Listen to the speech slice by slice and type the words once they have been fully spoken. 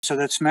So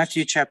that's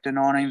Matthew chapter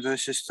 19,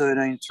 verses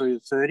 13 through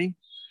to 30.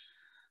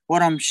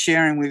 What I'm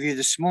sharing with you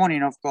this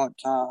morning, I've got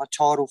a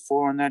title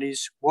for, and that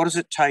is, what does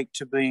it take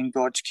to be in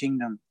God's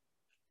kingdom?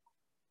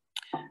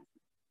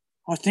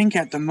 I think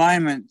at the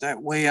moment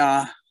that we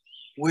are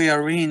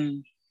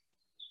in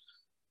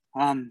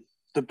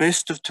the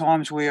best of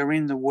times, we are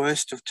in the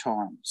worst of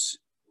times.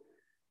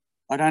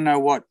 I don't know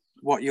what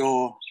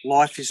your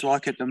life is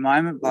like at the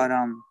moment, but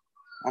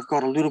I've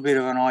got a little bit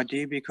of an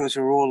idea because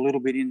we're all a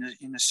little bit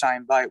in the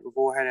same boat. We've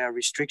all had our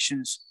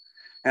restrictions,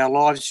 our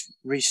lives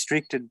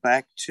restricted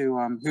back to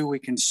who we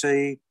can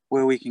see,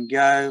 where we can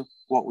go,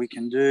 what we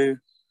can do.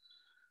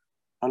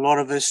 A lot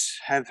of us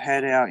have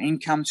had our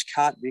incomes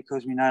cut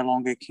because we no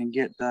longer can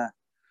get the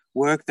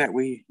work that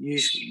we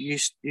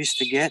used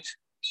to get.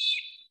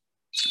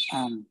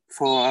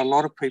 For a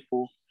lot of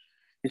people,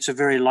 it's a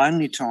very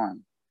lonely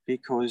time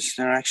because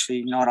they're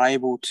actually not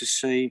able to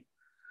see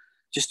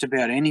just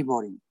about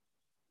anybody.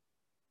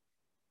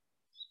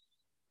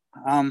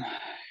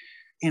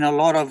 In a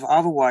lot of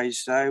other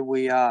ways, though,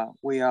 we are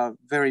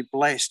very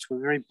blessed.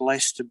 We're very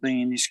blessed to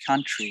be in this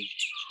country,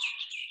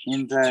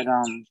 in that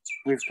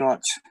we've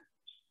got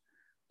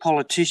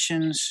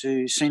politicians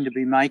who seem to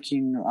be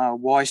making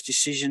wise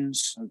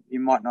decisions.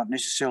 You might not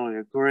necessarily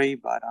agree,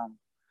 but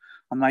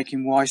are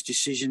making wise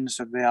decisions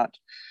about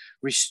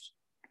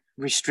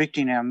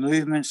restricting our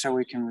movement so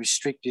we can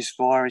restrict this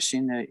virus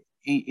in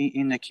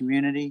the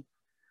community.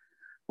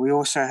 We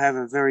also have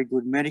a very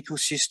good medical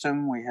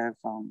system. We have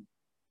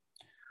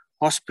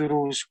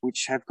hospitals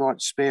which have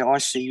got spare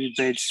ICU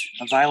beds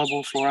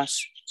available for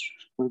us.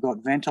 We've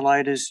got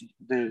ventilators.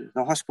 The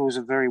hospitals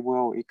are very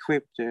well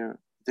equipped.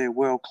 They're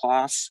world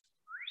class.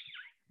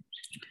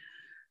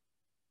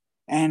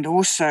 And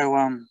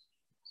also,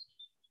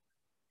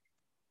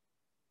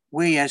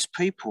 we as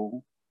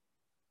people,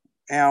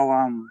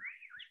 our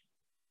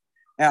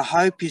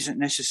hope isn't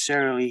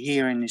necessarily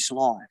here in this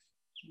life.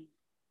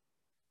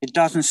 It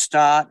doesn't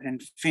start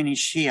and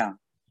finish here.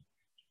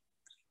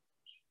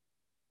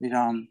 It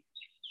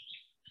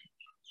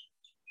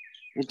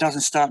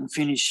doesn't start and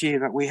finish here,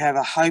 but we have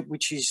a hope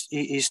which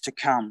is to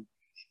come.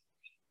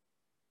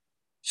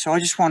 So I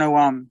just want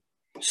to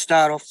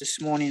start off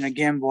this morning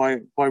again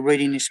by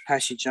reading this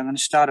passage. I'm going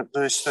to start at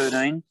verse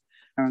 13,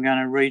 and I'm going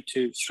to read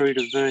through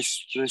to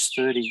verse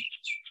 30.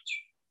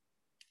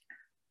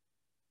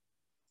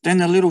 Then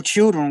the little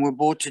children were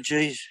brought to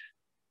Jesus.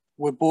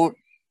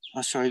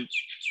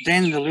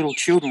 Then the little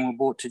children were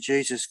brought to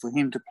Jesus for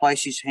him to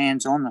place his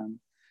hands on them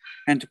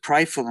and to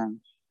pray for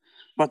them.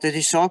 But the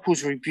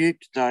disciples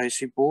rebuked those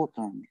who brought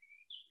them.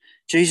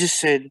 Jesus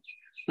said,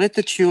 "Let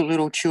the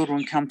little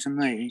children come to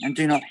me, and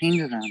do not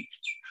hinder them,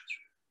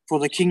 for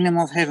the kingdom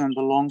of heaven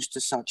belongs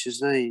to such as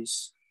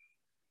these."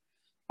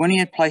 When he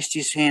had placed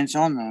his hands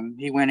on them,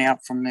 he went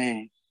out from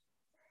there.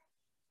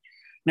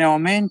 Now a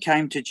man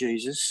came to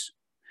Jesus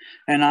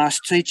and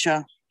asked,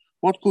 "Teacher,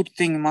 what good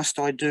thing must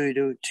I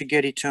do to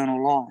get eternal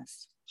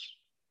life?"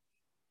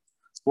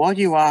 "Why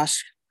do you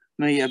ask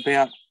me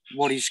about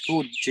what is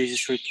good?"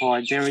 Jesus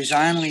replied. "There is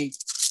only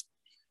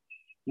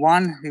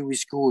one who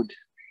is good.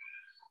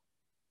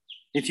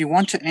 If you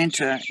want to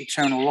enter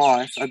eternal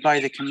life,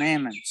 obey the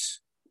commandments."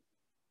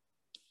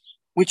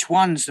 "Which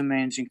ones?" the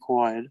man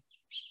inquired.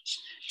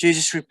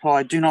 Jesus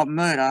replied, "Do not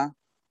murder,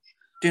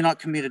 do not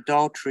commit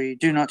adultery,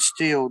 do not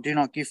steal, do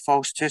not give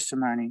false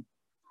testimony.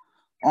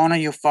 Honor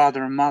your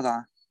father and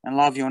mother, and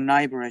love your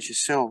neighbor as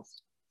yourself."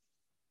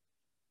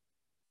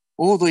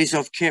 "All these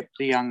I've kept,"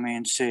 the young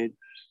man said.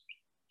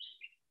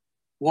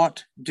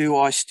 "What do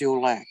I still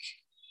lack?"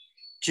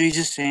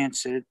 Jesus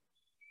answered,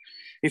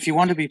 "If you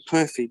want to be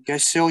perfect, go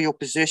sell your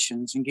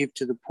possessions and give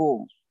to the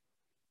poor,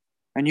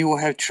 and you will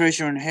have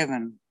treasure in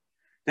heaven.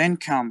 Then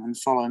come and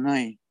follow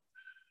me."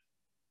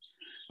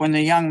 When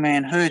the young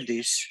man heard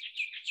this,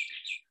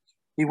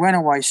 he went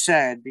away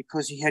sad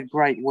because he had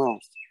great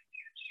wealth.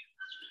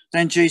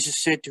 Then Jesus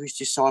said to his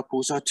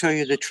disciples, "I tell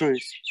you the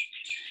truth,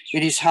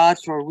 it is hard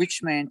for a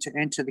rich man to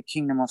enter the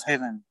kingdom of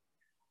heaven.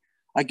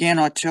 Again,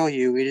 I tell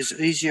you, it is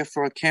easier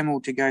for a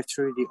camel to go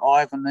through the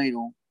eye of a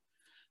needle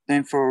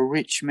than for a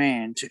rich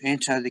man to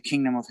enter the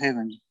kingdom of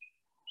heaven."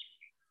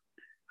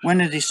 When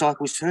the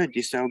disciples heard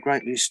this, they were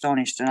greatly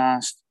astonished and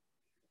asked,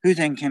 "Who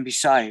then can be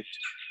saved?"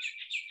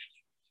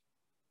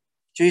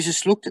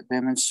 Jesus looked at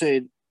them and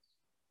said,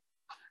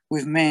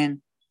 "With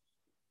man,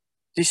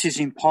 this is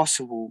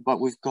impossible,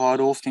 but with God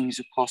all things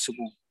are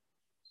possible."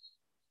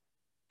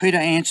 Peter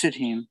answered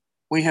him,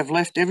 "We have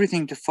left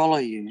everything to follow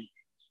you.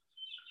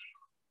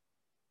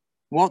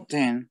 What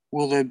then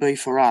will there be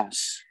for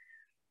us?"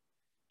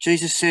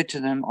 Jesus said to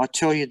them, "I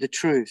tell you the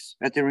truth,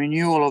 at the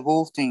renewal of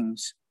all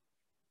things,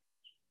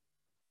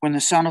 when the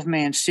Son of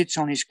Man sits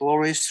on his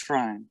glorious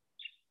throne,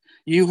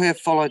 you who have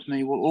followed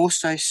me will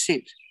also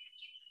sit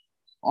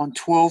on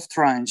 12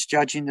 thrones,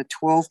 judging the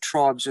 12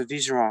 tribes of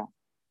Israel.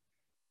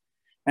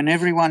 And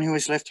everyone who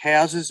has left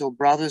houses or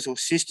brothers or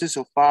sisters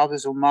or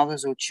fathers or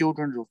mothers or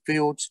children or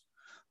fields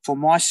for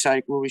my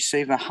sake will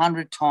receive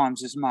 100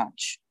 times as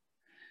much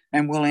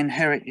and will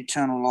inherit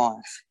eternal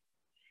life.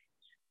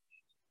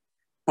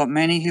 But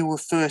many who were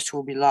first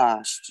will be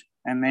last,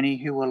 and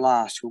many who were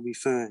last will be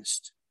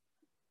first.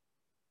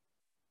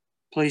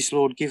 Please,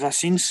 Lord, give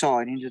us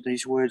insight into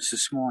these words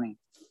this morning.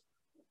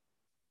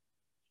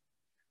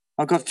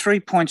 I've got 3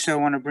 points I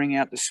want to bring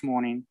out this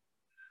morning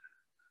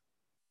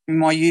in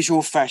my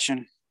usual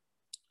fashion.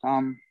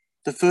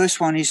 The first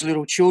one is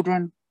little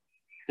children.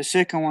 The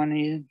second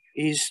one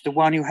is the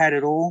one who had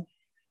it all.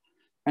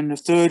 And the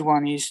third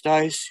one is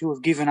those who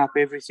have given up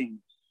everything.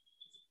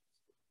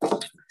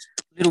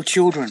 Little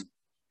children.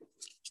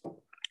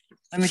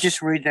 Let me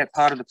just read that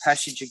part of the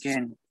passage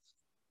again.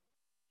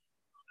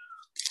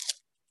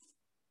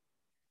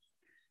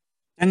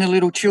 Then the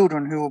little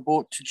children who were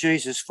brought to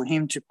Jesus for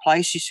him to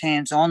place his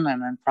hands on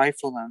them and pray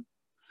for them.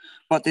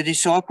 But the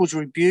disciples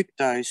rebuked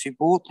those who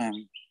brought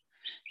them.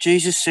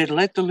 Jesus said,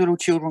 "Let the little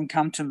children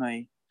come to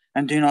me,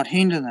 and do not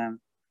hinder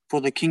them, for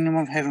the kingdom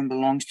of heaven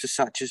belongs to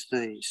such as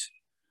these."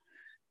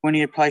 When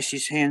he had placed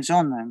his hands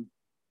on them,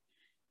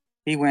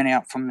 he went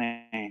out from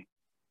there.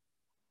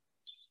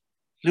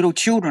 Little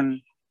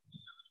children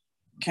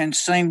can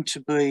seem to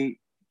be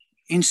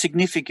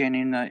insignificant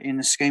in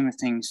the scheme of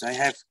things. They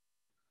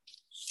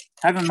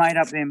haven't made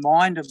up their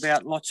mind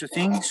about lots of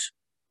things.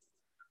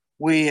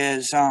 We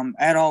as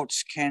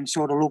adults can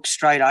sort of look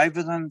straight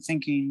over them,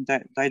 thinking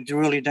that they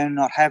really do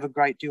not have a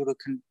great deal to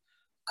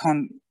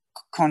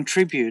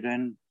contribute.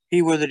 And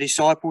here were the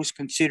disciples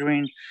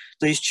considering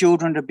these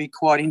children to be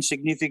quite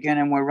insignificant,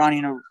 and we're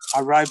running a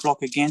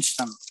roadblock against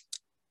them.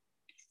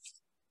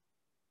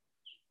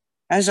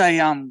 As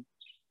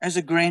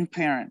a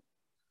grandparent,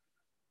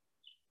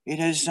 it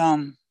has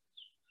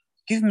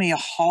given me a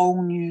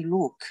whole new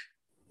look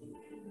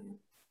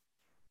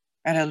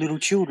at our little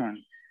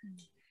children.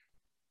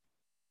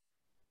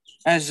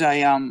 As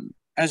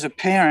a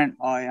parent,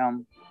 I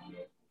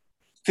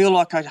feel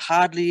like I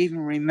hardly even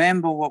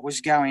remember what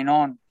was going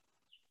on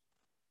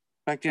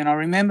back then. I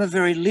remember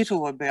very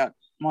little about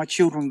my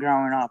children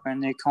growing up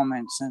and their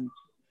comments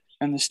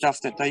and the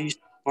stuff that they used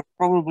to. I was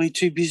probably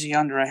too busy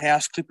under a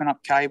house clipping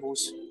up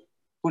cables,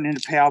 putting in a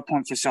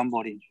PowerPoint for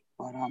somebody.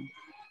 But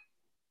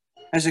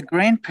as a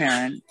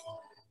grandparent,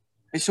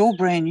 it's all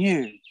brand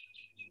new.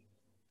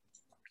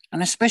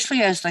 And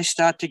especially as they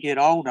start to get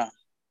older.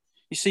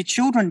 You see,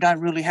 children don't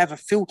really have a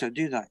filter,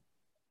 do they?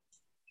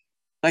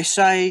 They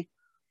say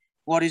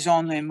what is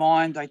on their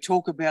mind. They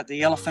talk about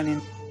the elephant in,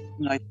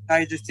 and they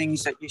say the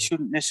things that you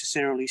shouldn't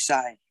necessarily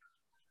say.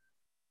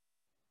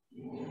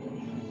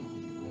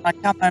 I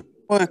come home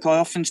from work, I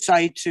often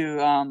say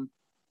to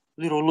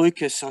little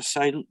Lucas, I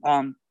say,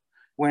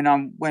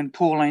 when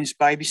Pauline's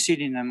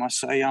babysitting them, I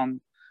say,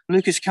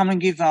 Lucas, come and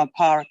give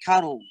Pa a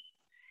cuddle.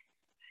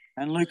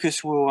 And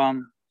Lucas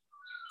will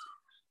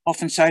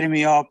often say to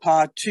me, "Oh,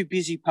 Pa, too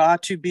busy.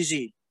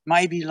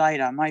 Maybe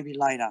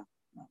later.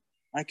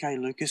 Okay,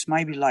 Lucas,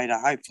 maybe later,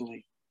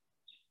 hopefully."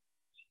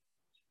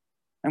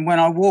 And when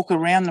I walk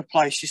around the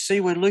place, you see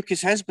where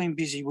Lucas has been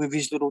busy with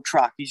his little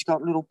truck. He's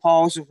got little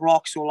piles of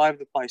rocks all over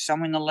the place,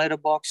 some in the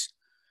letterbox,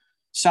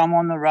 some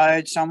on the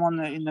road, some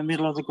in the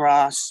middle of the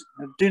grass.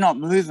 Do not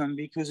move them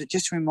because it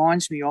just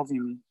reminds me of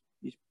him,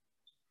 his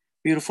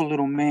beautiful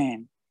little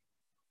man.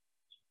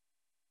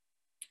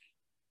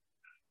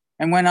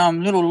 And when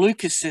little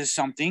Lucas says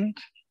something,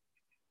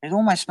 it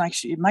almost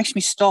makes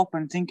me stop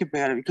and think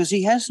about it, because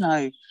he has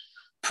no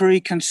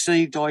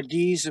preconceived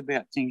ideas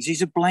about things.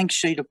 He's a blank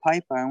sheet of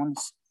paper. And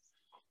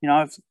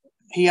if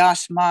he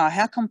asks Ma,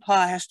 "How come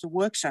Pa has to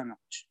work so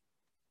much?"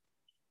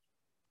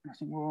 I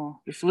think,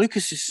 well, if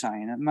Lucas is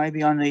saying it,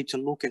 maybe I need to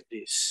look at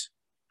this.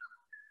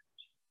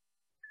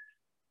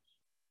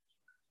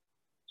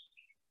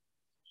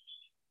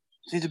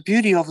 See, the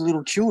beauty of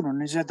little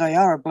children is that they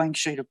are a blank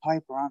sheet of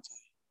paper, aren't they?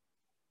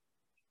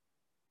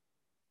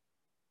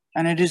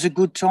 And it is a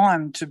good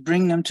time to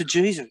bring them to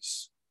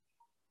Jesus,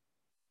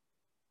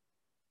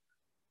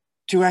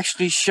 to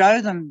actually show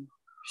them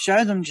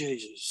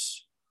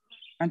Jesus,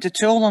 and to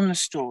tell them the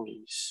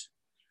stories,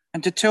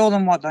 and to tell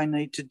them what they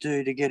need to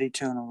do to get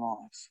eternal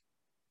life.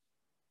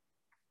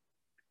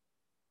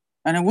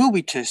 And it will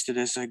be tested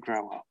as they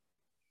grow up.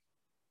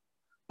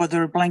 But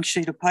they're a blank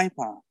sheet of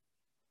paper.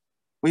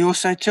 We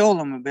also tell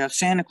them about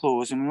Santa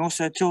Claus, and we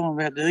also tell them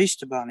about the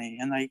Easter Bunny,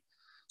 and they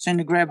seem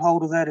to grab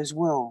hold of that as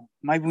well.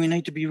 Maybe we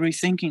need to be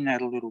rethinking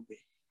that a little bit.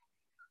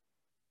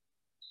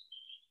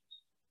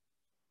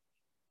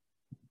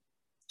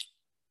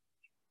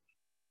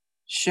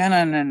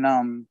 Shannon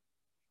and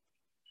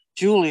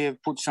Julie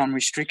have put some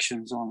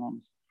restrictions on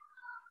them,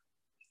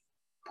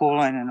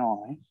 Pauline and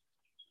I,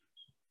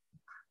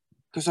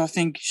 because I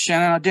think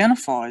Shannon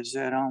identifies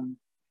that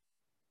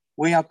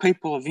we are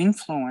people of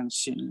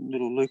influence in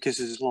little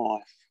Lucas's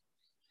life,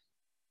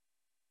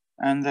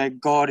 and that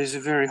God is a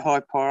very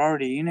high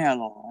priority in our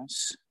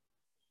lives.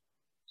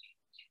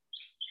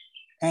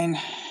 And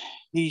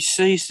he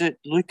sees that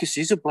Lucas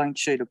is a blank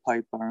sheet of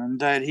paper and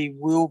that he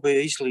will be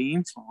easily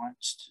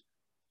influenced.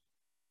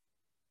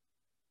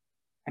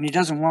 And he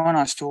doesn't want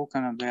us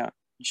talking about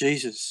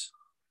Jesus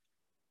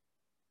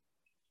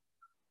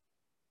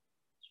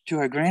to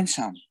our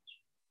grandson.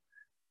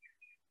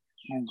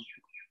 And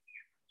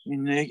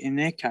in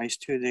their case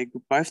too. They're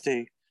both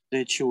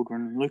their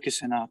children,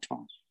 Lucas and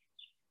Arton.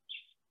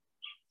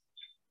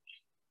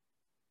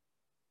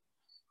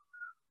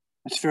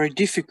 It's very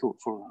difficult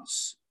for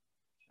us,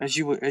 as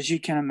you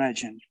can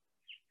imagine.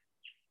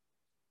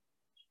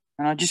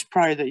 And I just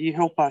pray that you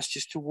help us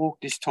just to walk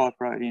this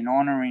tightrope in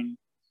honouring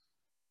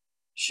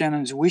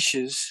Shannon's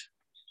wishes,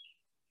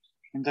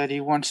 and that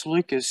he wants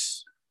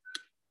Lucas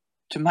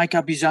to make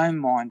up his own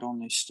mind on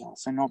this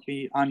stuff and not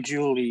be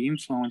unduly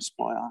influenced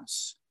by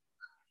us.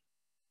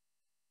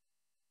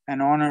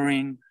 And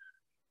honouring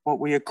what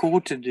we are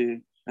called to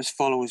do as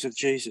followers of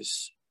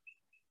Jesus.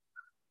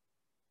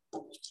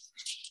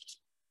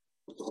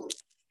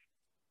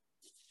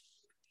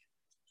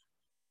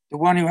 The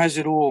one who has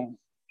it all.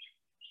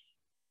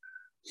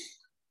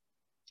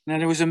 Now,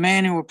 there was a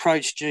man who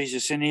approached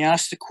Jesus and he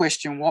asked the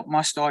question, what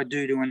must I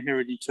do to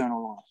inherit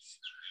eternal life?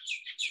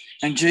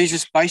 And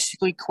Jesus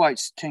basically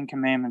quotes the 10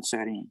 Commandments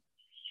at him.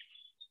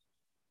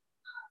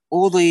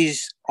 All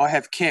these I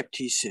have kept,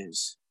 he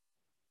says.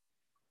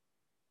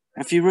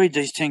 If you read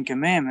these 10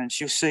 Commandments,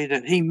 you'll see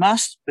that he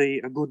must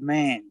be a good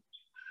man.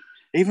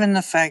 Even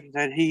the fact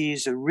that he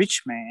is a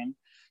rich man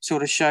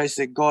sort of shows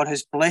that God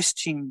has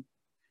blessed him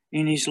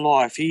in his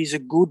life. He is a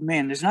good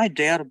man. There's no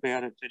doubt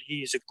about it that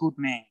he is a good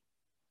man.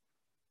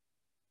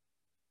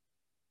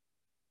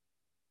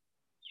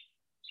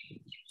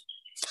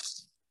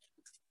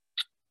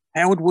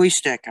 How would we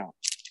stack up?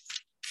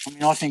 I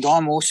mean, I think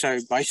I'm also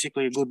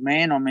basically a good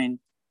man. I mean,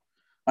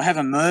 I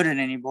haven't murdered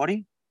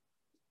anybody.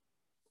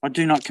 I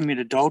do not commit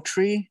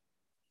adultery.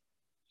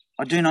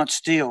 I do not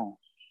steal.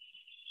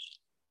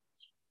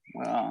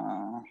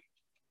 Well,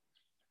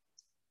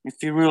 if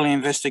you really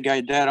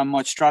investigate that, I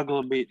might struggle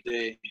a bit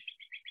there.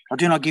 I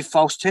do not give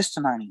false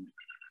testimony.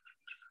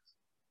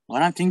 Well,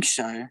 I don't think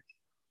so.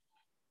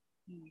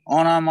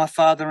 Honour my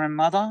father and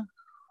mother.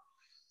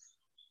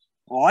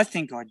 Well, I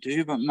think I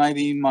do, but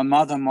maybe my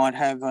mother might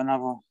have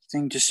another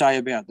thing to say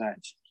about that.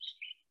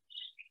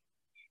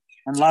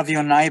 And love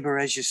your neighbour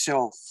as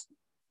yourself.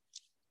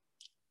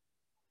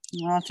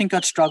 Well, I think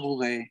I'd struggle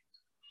there.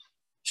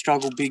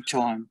 Struggle big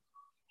time.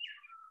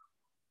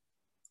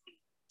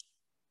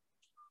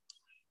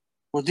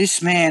 Well,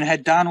 this man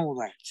had done all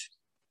that.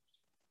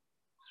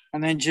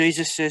 And then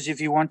Jesus says,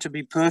 if you want to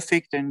be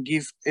perfect, then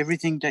give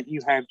everything that you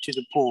have to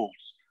the poor.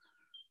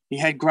 He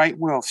had great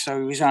wealth, so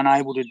he was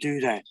unable to do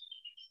that.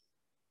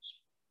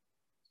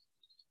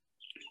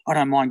 I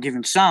don't mind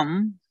giving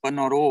some, but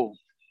not all.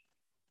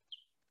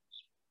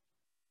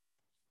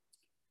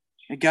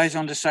 It goes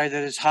on to say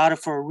that it's harder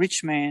for a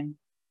rich man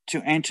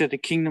to enter the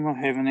kingdom of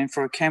heaven than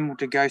for a camel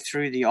to go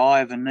through the eye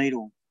of a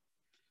needle.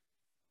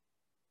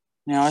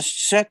 Now, I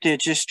sat there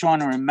just trying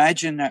to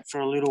imagine that for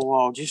a little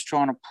while, just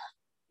trying to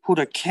put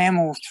a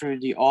camel through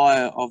the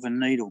eye of a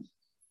needle.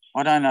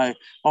 I don't know.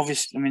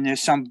 Obviously, I mean,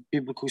 there's some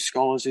biblical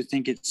scholars who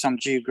think it's some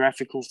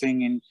geographical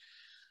thing in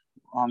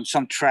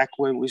some track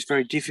where it was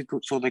very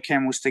difficult for the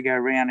camels to go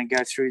around and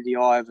go through the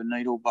eye of a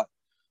needle, but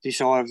this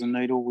eye of the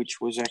needle,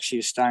 which was actually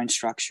a stone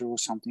structure or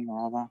something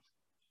or other.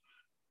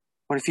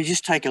 But if you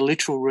just take a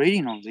literal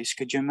reading of this,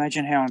 could you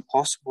imagine how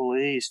impossible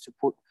it is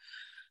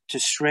to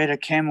shred a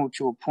camel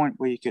to a point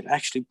where you could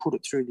actually put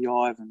it through the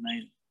eye of a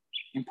needle?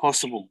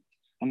 Impossible.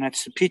 And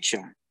that's the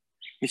picture.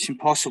 It's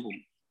impossible.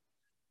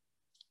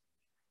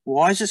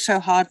 Why is it so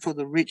hard for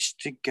the rich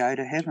to go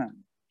to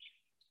heaven?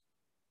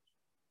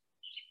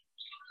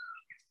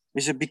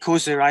 Is it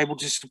because they're able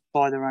to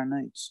supply their own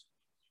needs?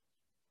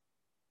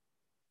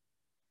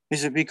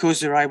 Is it because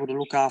they're able to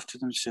look after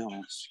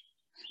themselves?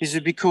 Is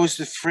it because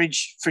the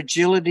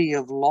fragility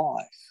of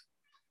life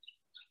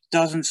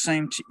doesn't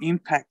seem to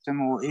impact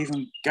them or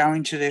even go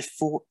into their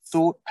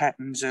thought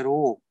patterns at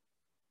all?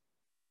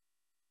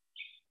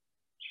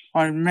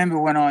 I remember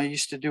when I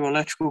used to do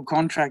electrical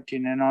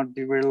contracting and I'd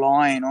be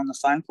relying on the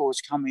phone calls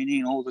coming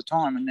in all the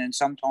time, and then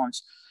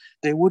sometimes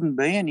there wouldn't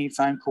be any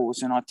phone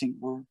calls, and I think,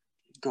 well,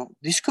 God,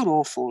 this could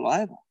all fall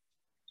over.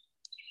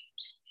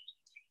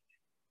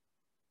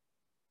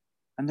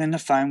 And then the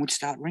phone would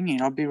start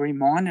ringing. I'd be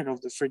reminded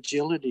of the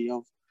fragility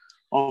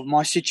of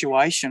my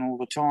situation all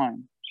the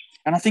time.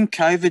 And I think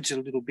COVID's a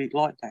little bit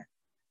like that.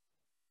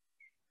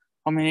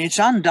 I mean, it's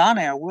undone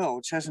our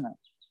worlds, hasn't it?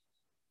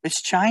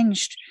 It's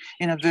changed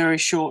in a very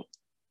short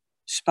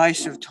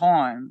space of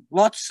time,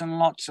 lots and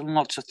lots and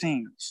lots of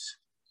things.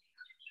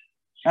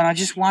 And I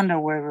just wonder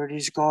whether it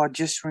is God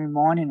just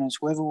reminding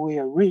us, whether we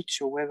are rich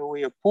or whether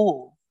we are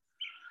poor,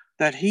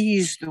 that he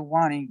is the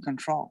one in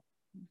control.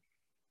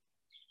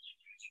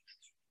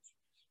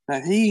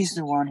 That he is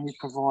the one who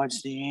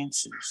provides the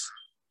answers.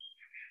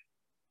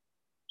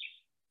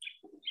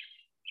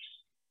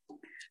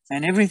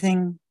 And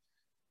everything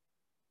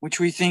which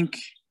we think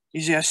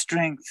is our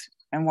strength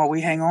and what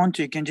we hang on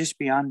to can just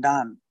be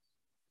undone.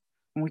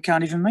 And we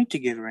can't even meet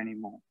together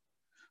anymore.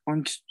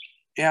 I'm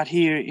out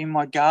here in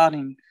my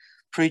garden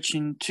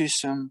preaching to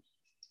some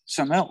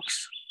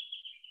elks.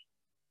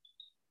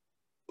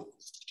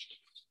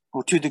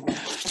 Or to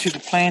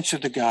the plants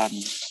of the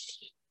garden.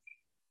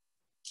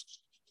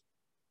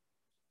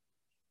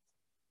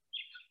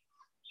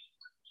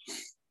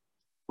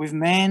 With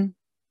man,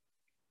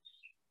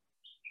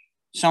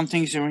 some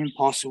things are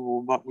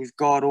impossible, but with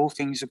God, all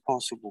things are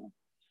possible.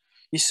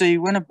 You see,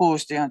 when it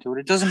boils down to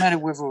it, it doesn't matter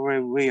whether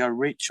we are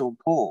rich or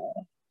poor.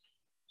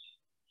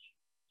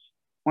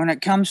 When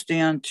it comes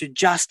down to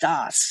just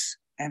us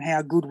and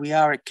how good we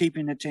are at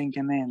keeping the 10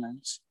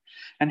 Commandments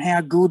and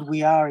how good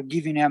we are at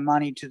giving our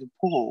money to the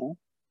poor,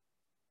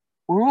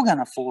 we're all going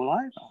to fall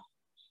over.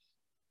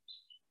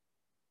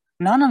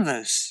 None of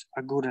us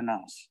are good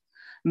enough.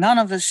 None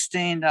of us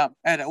stand up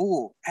at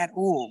all.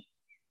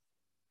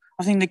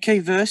 I think the key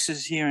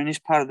verses here in this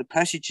part of the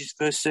passage is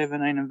verse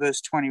 17 and verse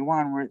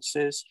 21, where it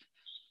says,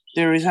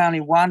 there is only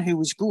one who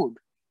was good.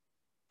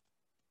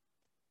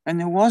 And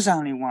there was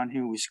only one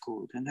who was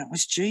good, and that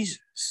was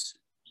Jesus.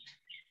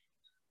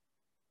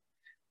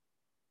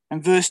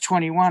 And verse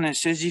 21, it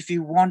says, if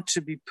you want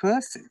to be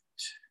perfect,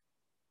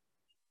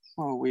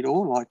 well, we'd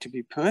all like to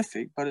be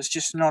perfect, but it's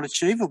just not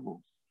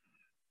achievable.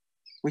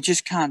 We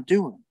just can't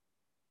do it.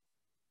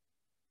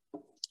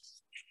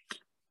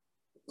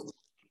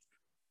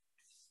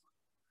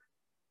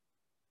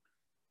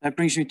 That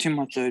brings me to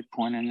my third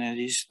point, and that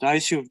is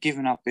those who have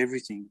given up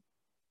everything.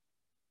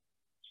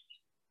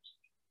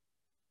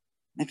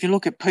 If you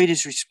look at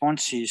Peter's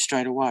response here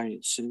straight away,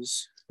 it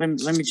says,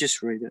 let me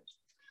just read it.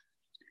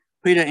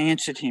 Peter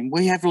answered him,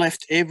 we have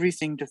left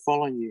everything to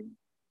follow you.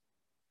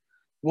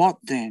 What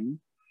then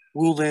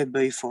will there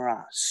be for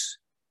us?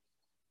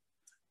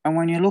 And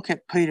when you look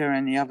at Peter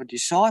and the other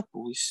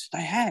disciples,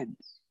 they had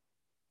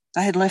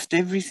left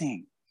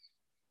everything.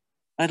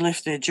 They'd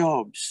left their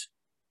jobs.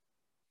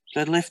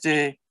 They'd left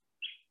their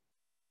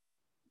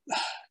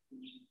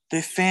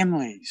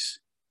families.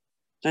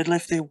 They'd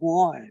left their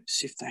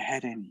wives, if they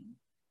had any,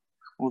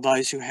 or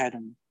those who had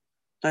them.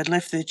 They'd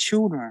left their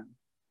children.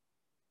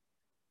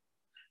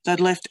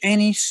 They'd left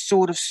any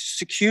sort of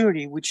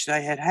security which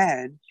they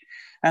had,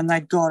 and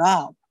they'd got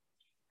up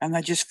and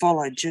they just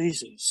followed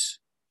Jesus.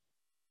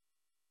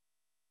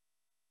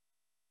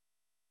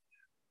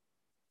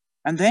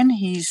 And then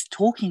he's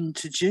talking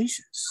to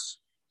Jesus.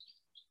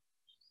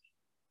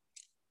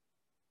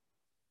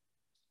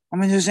 I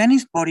mean, there's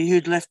anybody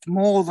who'd left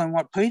more than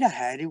what Peter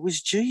had, it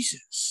was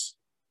Jesus.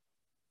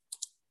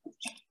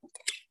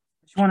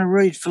 I want to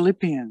read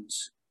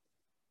Philippians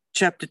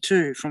chapter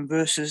 2 from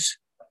verses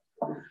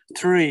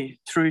 3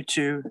 through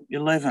to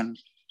 11.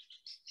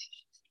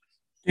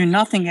 Do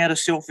nothing out of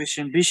selfish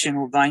ambition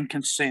or vain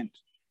conceit,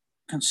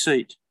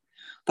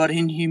 but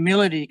in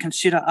humility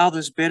consider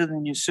others better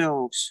than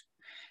yourselves.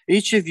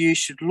 Each of you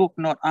should look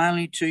not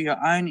only to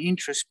your own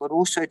interests, but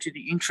also to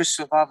the interests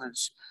of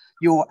others.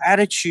 Your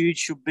attitude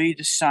should be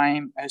the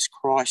same as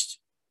Christ,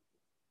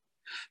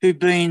 who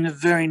being the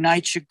very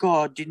nature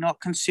God, did not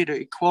consider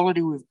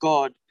equality with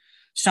God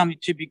something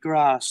to be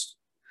grasped,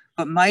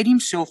 but made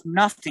himself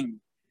nothing,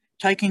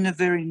 taking the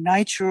very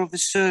nature of a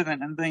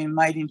servant and being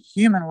made in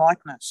human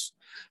likeness.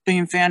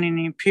 Being found in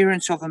the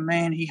appearance of a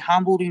man, he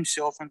humbled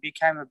himself and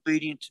became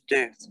obedient to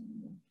death,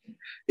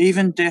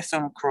 even death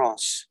on a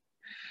cross.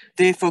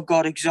 Therefore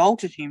God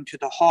exalted him to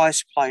the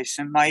highest place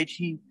and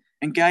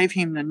gave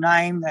him the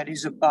name that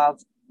is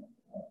above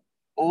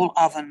all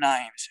other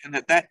names, and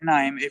that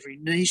name every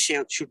knee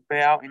should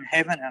bow in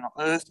heaven and on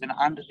earth and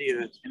under the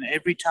earth, and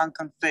every tongue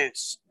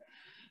confess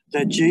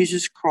that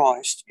Jesus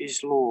Christ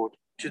is Lord,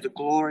 to the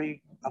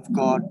glory of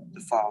God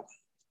the Father.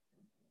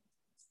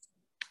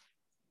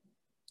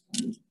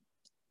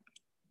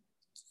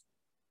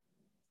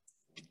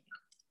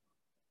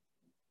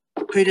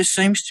 Peter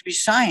seems to be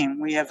saying,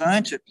 we have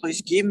earned it.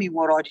 Please give me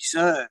what I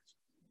deserve.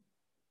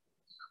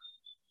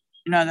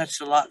 You know, that's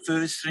the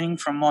first thing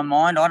from my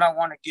mind. I don't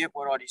want to get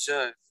what I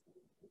deserve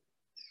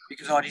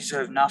because I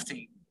deserve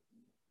nothing.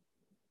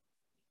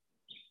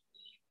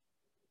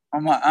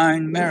 On my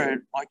own merit,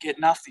 I get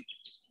nothing.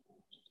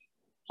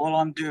 All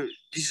I'm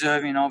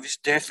deserving of is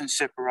death and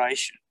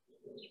separation.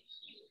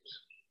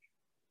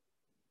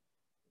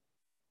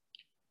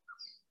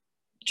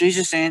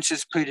 Jesus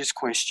answers Peter's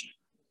question.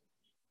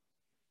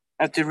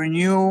 At the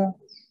renewal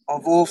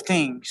of all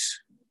things,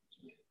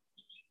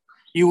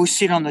 you will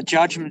sit on the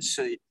judgment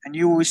seat and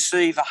you will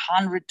receive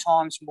 100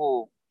 times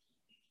more.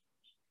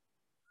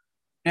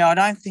 Now, I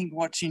don't think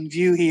what's in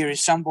view here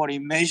is somebody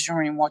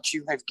measuring what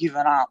you have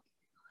given up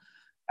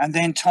and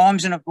then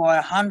timesing it by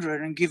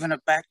 100 and giving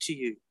it back to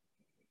you.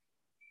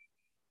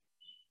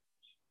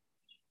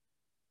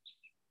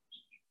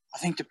 I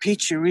think the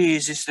picture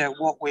is that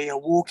what we are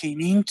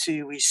walking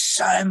into is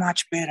so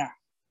much better.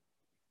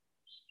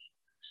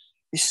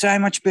 It's so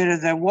much better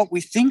than what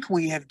we think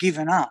we have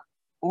given up.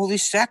 All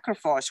this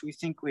sacrifice we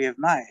think we have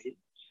made,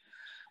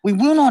 we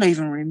will not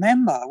even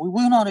remember. We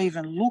will not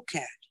even look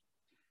at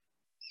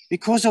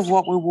because of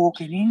what we're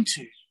walking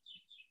into.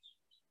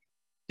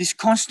 This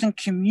constant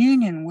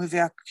communion with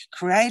our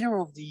creator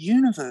of the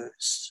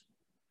universe.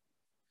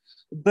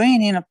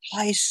 Being in a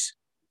place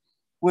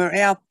where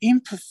our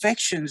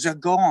imperfections are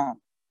gone.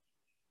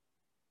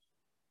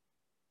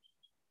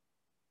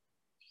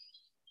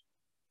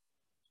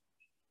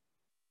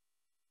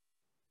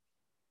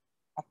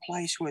 A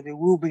place where there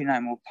will be no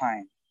more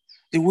pain.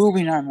 There will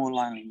be no more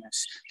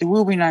loneliness. There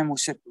will be no more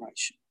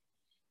separation.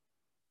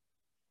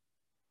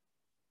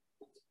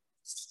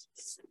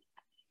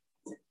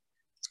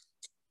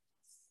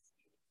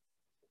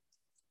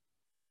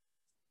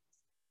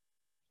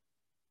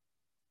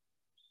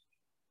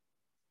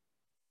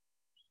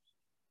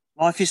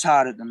 Life is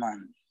hard at the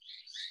moment.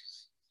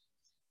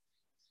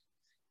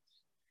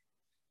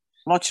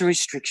 Lots of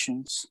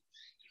restrictions.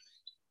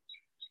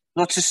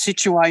 Lots of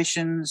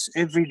situations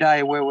every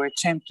day where we're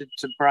tempted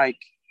to break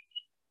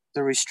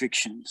the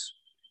restrictions.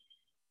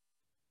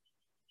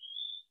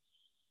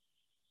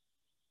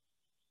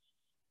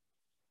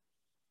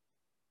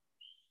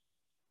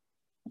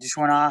 I just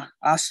want to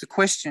ask the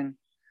question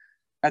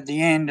at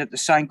the end, at the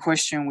same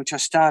question which I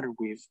started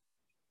with.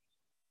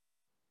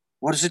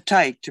 What does it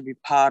take to be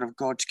part of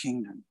God's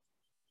kingdom?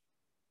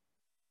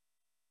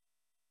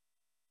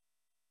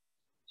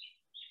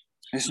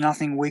 There's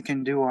nothing we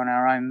can do on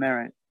our own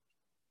merit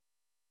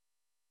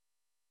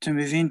to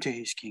move into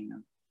his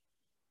kingdom.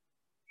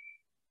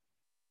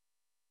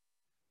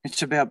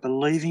 It's about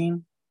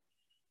believing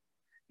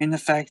in the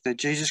fact that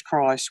Jesus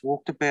Christ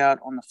walked about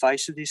on the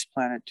face of this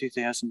planet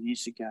 2,000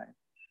 years ago,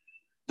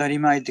 that he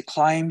made the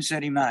claims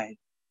that he made,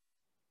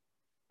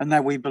 and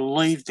that we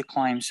believe the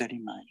claims that he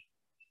made,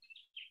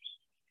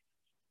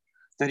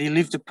 that he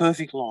lived a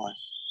perfect life,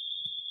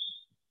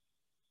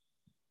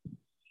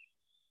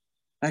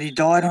 that he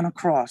died on a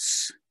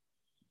cross,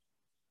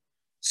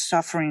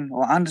 suffering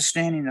or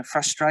understanding the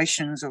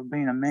frustrations of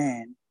being a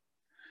man,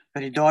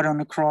 that he died on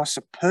the cross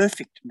a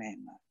perfect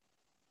man,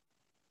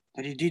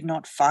 that he did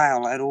not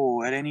fail at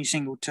all at any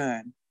single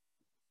turn,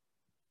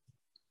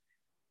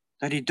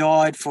 that he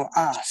died for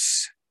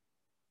us.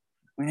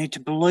 We need to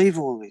believe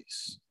all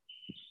this.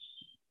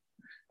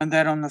 And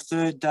that on the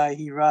third day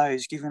he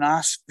rose, giving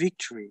us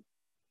victory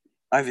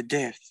over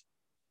death.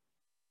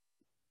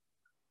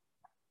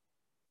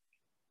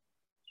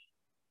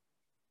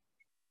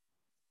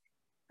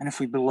 And if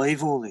we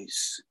believe all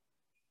this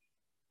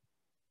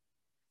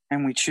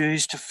and we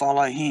choose to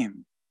follow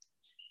him,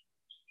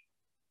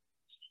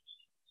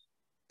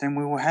 then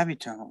we will have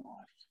eternal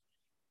life,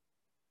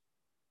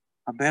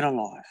 a better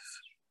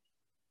life,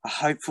 a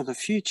hope for the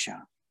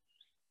future,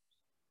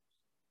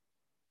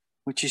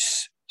 which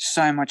is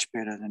so much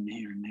better than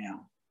here and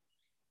now.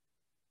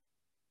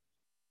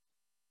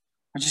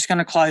 I'm just going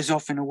to close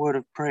off in a word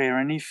of prayer.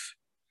 And if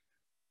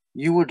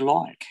you would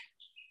like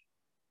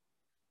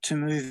to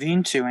move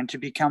into and to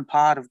become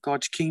part of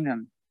God's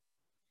kingdom,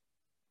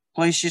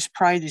 please just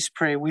pray this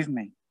prayer with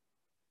me.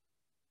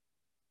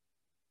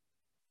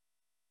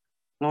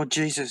 Lord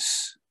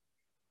Jesus,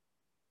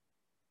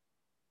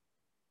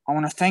 I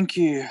want to thank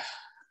you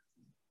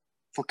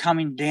for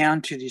coming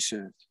down to this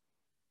earth.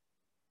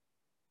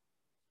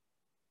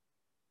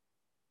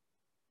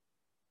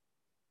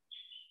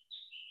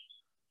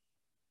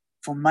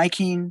 For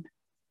making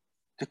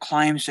the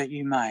claims that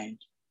you made.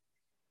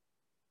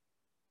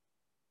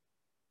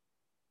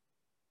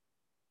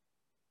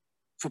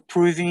 For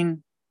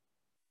proving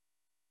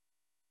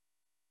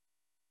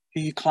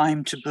who you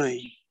claim to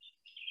be.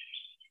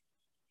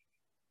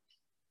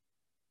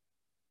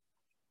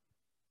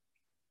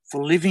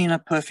 For living a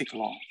perfect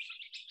life.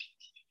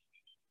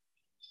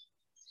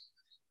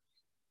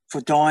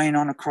 For dying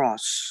on a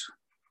cross.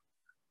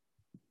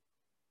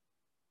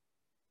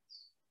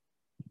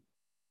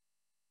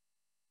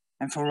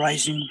 And for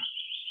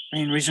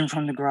being risen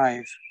from the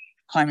grave,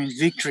 claiming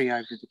victory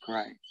over the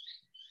grave.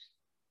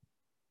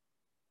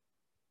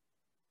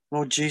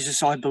 Lord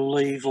Jesus, I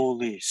believe all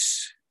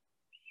this.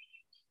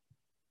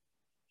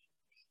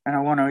 And I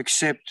want to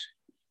accept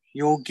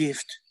your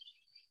gift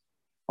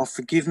of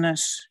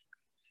forgiveness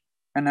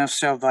and of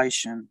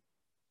salvation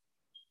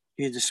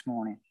here this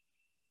morning.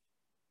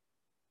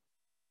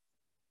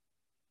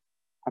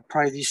 I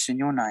pray this in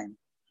your name.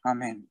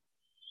 Amen.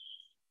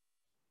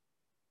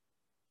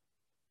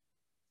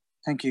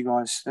 Thank you,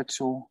 guys. That's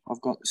all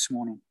I've got this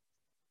morning.